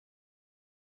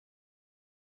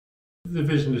The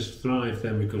business thrived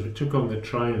then because we took on the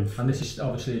Triumph. And this is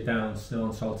obviously down still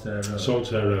on Saltair Road.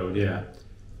 Saltair Road, yeah.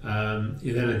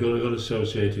 He then got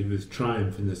associated with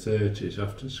Triumph in the 30s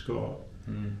after Scott.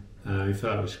 He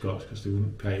thought with Scott because they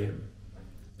wouldn't pay him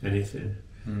anything.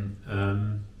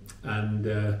 And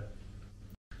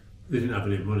they didn't have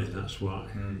any money, that's why.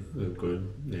 They were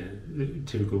going,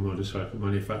 typical motorcycle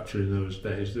manufacturer in those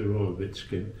days, they were all a bit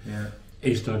skint.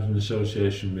 He started an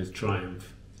association with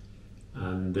Triumph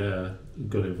and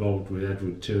got involved with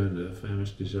Edward Turner, a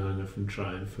famous designer from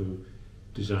Triumph, who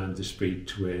designed the Speed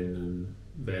Twin and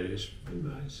various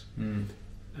bikes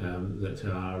that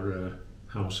are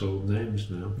household names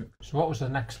now. So what was the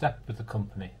next step with the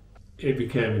company? It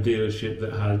became a dealership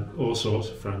that had all sorts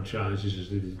of franchises as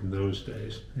they did in those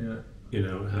days. You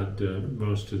know, it had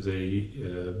most of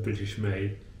the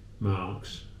British-made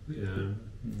marques.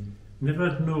 Never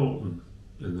had Norton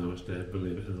in those days,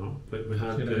 believe it or not, but we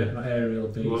had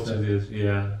aerial lots of these.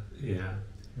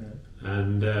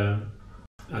 And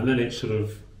then it sort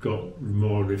of got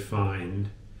more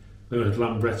refined. There had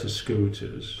Lambretta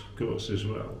scooters, of course, as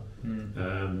well.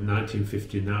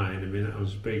 1959. I mean, that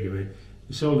was big. I mean,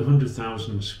 we sold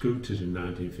 100,000 scooters in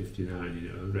 1959. You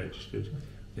know, registered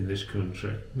in this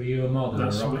country. Were you a model or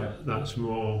a rocker? That's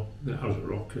more. I was a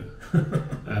rocker,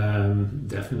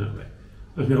 definitely.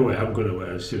 No way I'm going to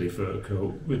wear a silly fur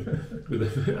coat with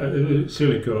a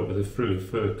silly coat with a frilly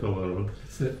fur collar on.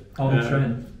 It's on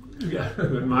trend. Yeah,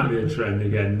 it might be a trend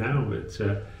again now, but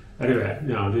anyway,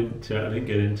 no, I didn't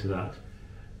get into that.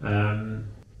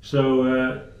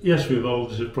 Yes, we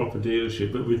evolved as a proper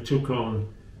dealership, but we took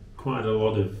on quite a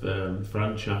lot of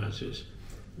franchises.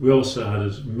 We also had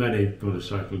as many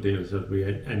motorcycle dealers that we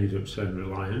ended up selling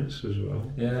Reliance as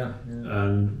well.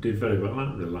 And did very well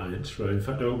at Reliance. Right? In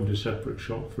fact, I opened a separate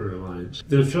shop for Reliance.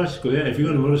 There was tricycle, if you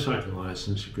got a motorcycle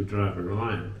licence, you could drive a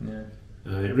Reliant.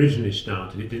 It originally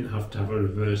started, it didn't have to have a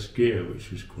reverse gear,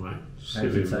 which was quite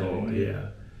silly law.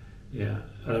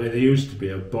 I mean, there used to be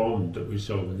a Bond that we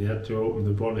sold, and you had to open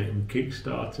the bonnet and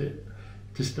kick-start it.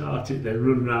 To start it, then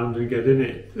run round and get in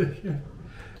it.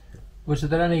 Was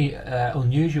there any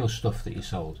unusual stuff that you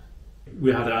sold?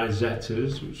 We had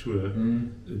Izettas, which were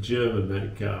a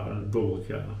German-made car and a bubble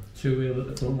car. Two-wheel at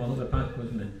the front, one at the back,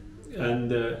 wasn't it?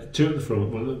 And two at the front,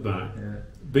 one at the back.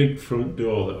 Big front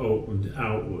door that opened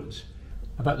outwards.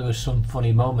 I bet there was some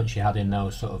funny moments you had in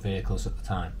those sort of vehicles at the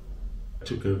time.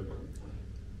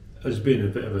 Has been a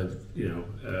bit of a, you know,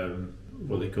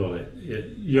 what they call it,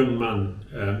 young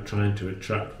man trying to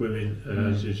attract women,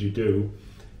 as you do.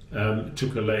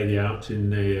 Took a lady out in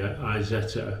the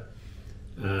Izetta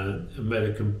and made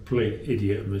a complete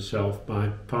idiot of myself by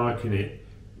parking it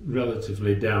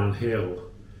relatively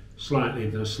downhill, slightly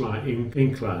in a slight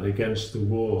incline against the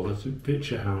wall at a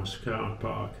picture house car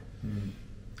park.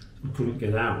 Couldn't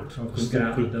get out.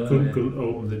 Couldn't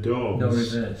open the door. No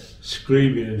reverse.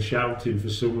 Screaming and shouting for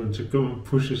someone to come and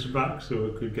push us back so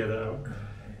we could get out.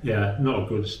 Yeah, not a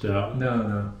good start.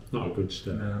 No. Not a good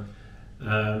start.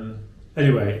 No.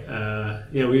 Anyway,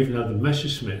 we even had the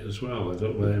Messerschmitt as well. I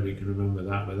don't know whether we can remember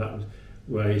that, but that was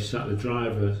where the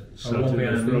driver sat in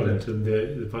the front and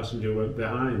the passenger went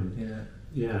behind.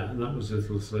 And that was a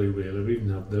little three-wheeler. We even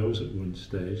had those at one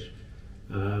stage.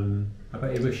 I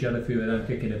bet you wish you had a few of them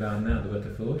kicking about now. They're worth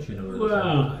a fortune.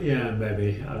 Well, yeah,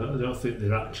 maybe. I don't think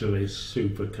they're actually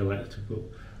super collectible.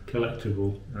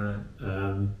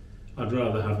 Right. I'd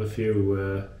rather have a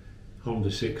few Honda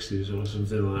 60s or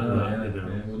something like that. You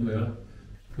know. Wouldn't we all?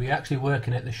 Were you actually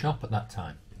working at the shop at that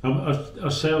time?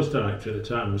 Our sales director at the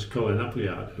time was Colin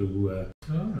Appleyard, who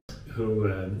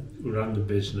ran the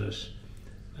business,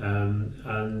 and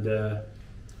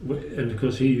of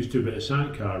course he used to do a bit of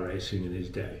sidecar racing in his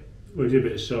day. Well, he did a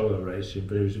bit of solo racing,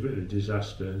 but it was a bit of a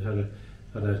disaster and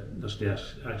had a nasty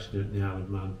accident in the Isle of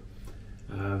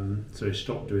Man. So he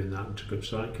stopped doing that and took up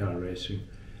sidecar racing.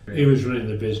 He was running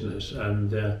the business,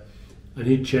 and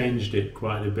he changed it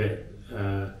quite a bit.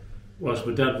 Whilst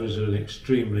my dad was an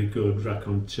extremely good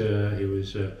raconteur, he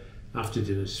was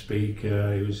after-dinner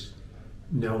speaker, he was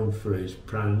known for his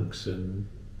pranks, and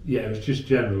he was just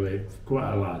generally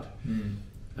quite a lad.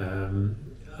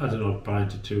 Had an odd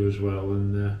pint or two as well,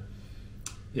 and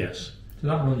yes. So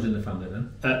that runs in the family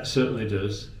then? It certainly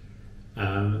does.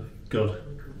 God,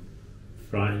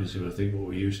 frightens him, I think, what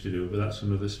we used to do, but that's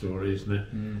another story, isn't it?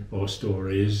 Or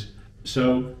stories.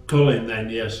 So Colin then,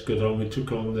 yes, got on. We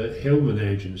took on the Hillman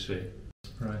agency.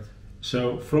 Right.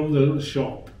 So from the little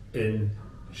shop in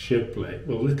Shipley,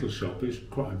 well, little shop, it was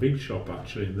quite a big shop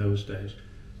actually in those days,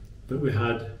 but we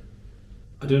had,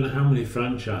 I don't know how many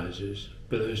franchises,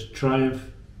 but there was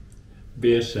Triumph,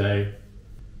 BSA,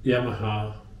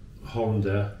 Yamaha,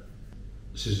 Honda,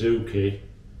 Suzuki,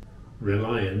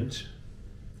 Reliant,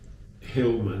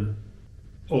 Hillman,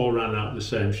 all ran out the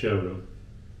same showroom.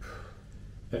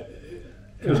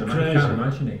 It was crazy. Can't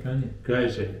imagine it, can you?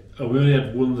 Crazy. And we only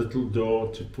had one little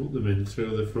door to put them in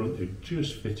through the front. It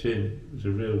just fit in. It was a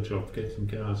real job getting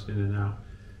cars in and out.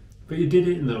 But you did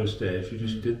it in those days. You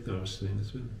just did those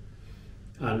things,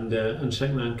 and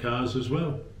second-hand cars as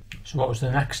well. So what was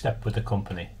the next step with the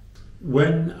company?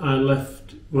 When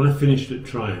I finished at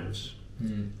Triumphs,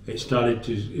 it's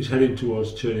heading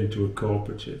towards turning to a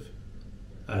cooperative,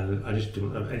 and I just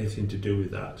don't have anything to do with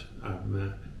that.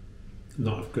 I'm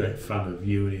not a great fan of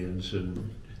unions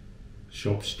and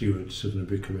shop stewards suddenly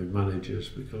becoming managers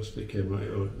because they came out.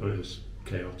 It was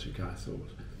chaotic, I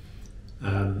thought.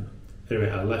 Anyway,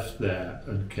 I left there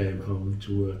and came home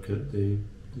to work at the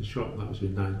shop. That was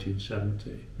in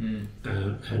 1970,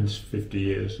 hence 50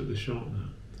 years at the shop now.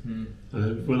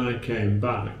 And when I came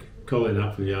back, Colin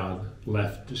Appleyard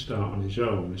left to start on his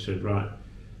own. He said, right,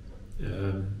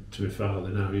 to my father,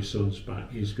 now his son's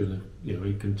back, he's going to,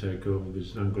 he can take over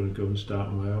because I'm going to go and start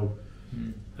on my own.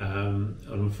 And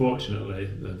unfortunately,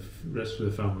 the rest of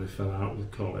the family fell out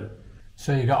with Colin.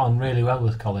 So you got on really well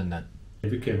with Colin then? He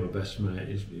became my best mate.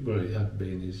 He had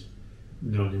been. He's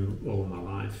known him all my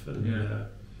life. And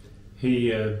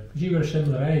he... you were a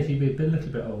similar age, he'd be a little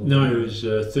bit older. No, he was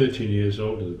 13 years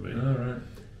older than me. Oh, right.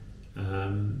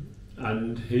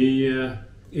 And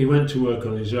he went to work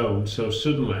on his own, so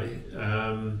suddenly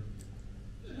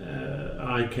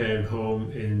I came home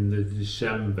in the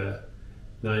December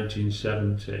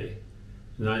 1970.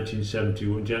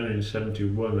 1971, January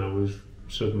 71, I was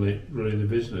suddenly running the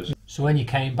business. So when you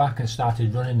came back and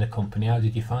started running the company, how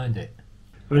did you find it?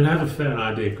 I mean, I had a fair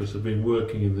idea because I've been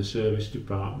working in the service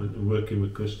department and working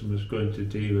with customers, going to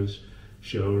dealers,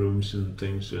 showrooms and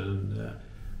things, and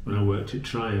when I worked at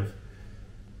Triumph.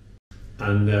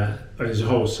 And there's a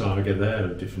whole saga there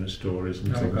of different stories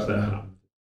and things that happened.